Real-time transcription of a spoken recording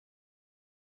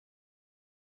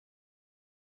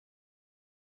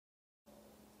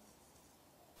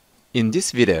In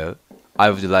this video, I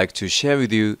would like to share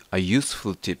with you a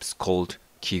useful tips called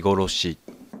Kigoroshi.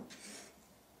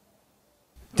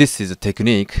 This is a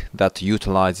technique that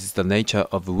utilizes the nature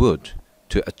of wood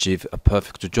to achieve a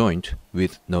perfect joint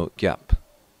with no gap.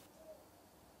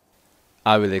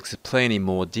 I will explain in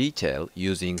more detail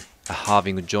using a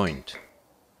halving joint.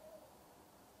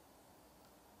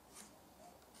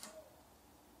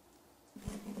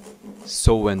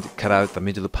 Sew and cut out the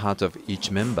middle part of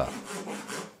each member.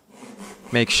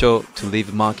 Make sure to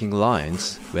leave marking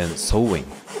lines when sewing.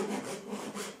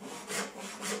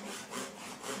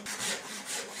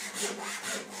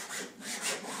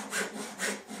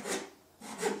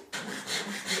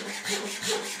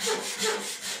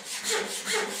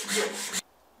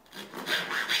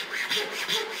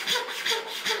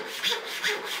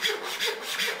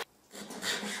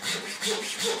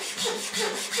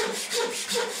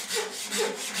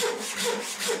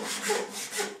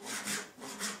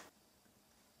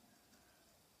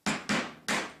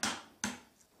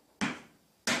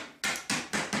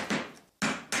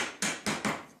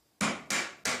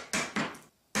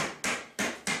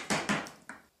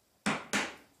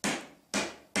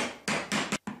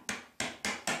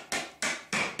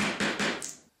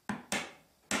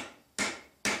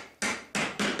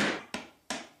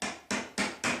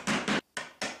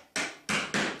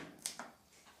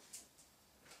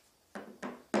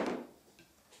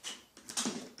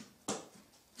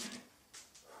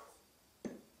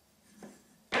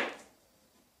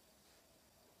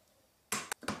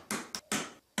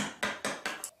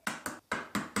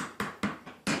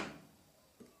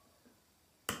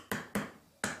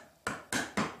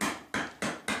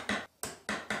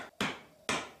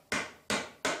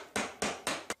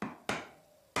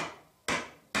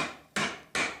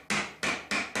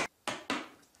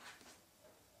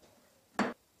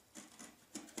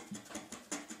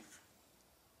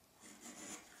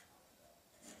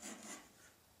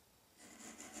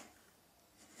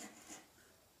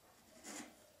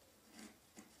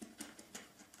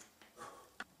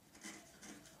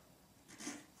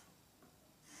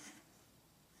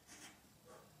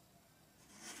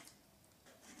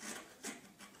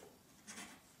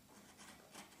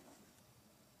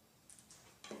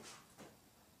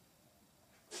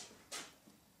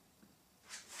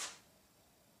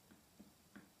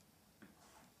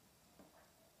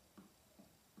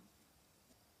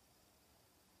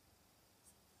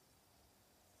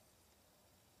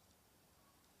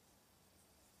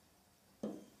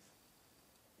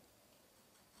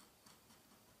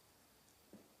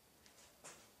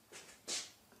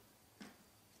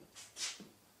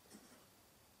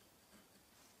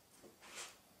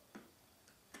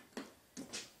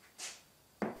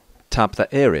 Tap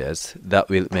the areas that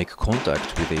will make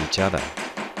contact with each other.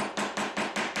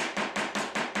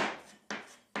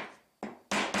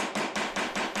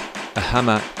 A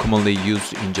hammer commonly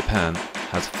used in Japan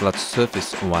has a flat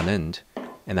surface on one end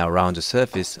and a round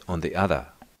surface on the other.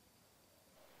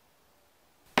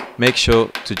 Make sure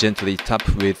to gently tap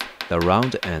with the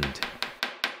round end.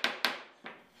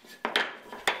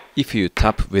 If you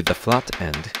tap with the flat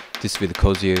end, this will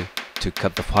cause you to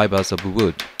cut the fibers of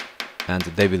wood, and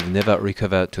they will never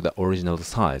recover to the original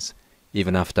size,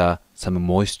 even after some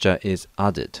moisture is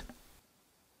added.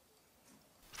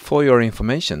 For your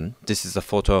information, this is a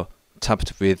photo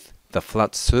tapped with the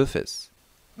flat surface.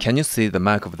 Can you see the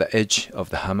mark of the edge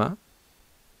of the hammer?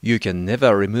 You can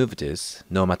never remove this,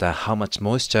 no matter how much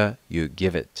moisture you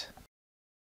give it.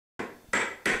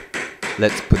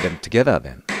 Let's put them together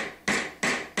then.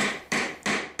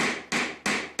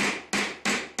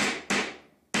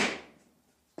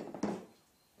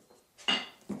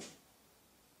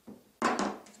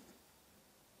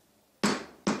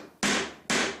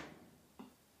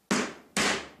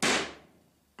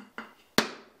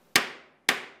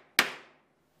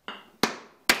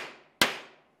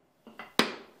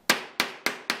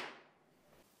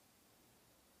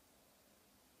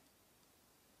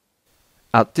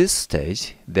 At this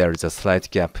stage, there is a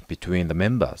slight gap between the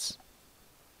members.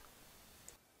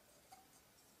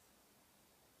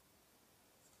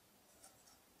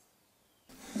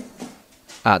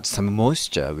 Add some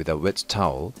moisture with a wet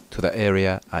towel to the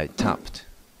area I tapped.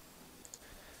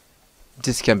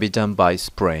 This can be done by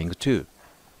spraying too.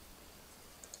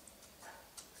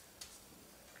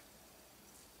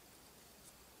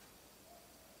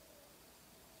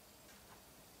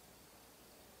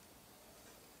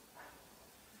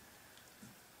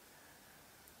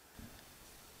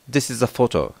 This is a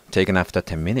photo taken after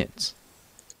 10 minutes.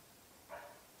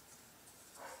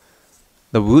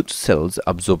 The wood cells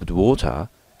absorbed water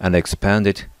and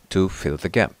expanded to fill the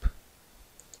gap.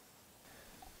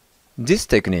 This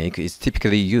technique is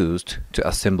typically used to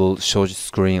assemble short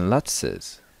screen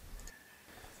lattices.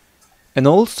 And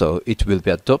also it will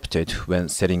be adopted when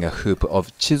setting a hoop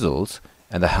of chisels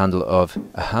and the handle of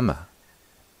a hammer.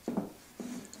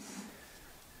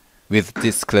 With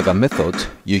this clever method,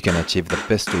 you can achieve the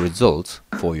best results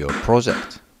for your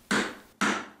project.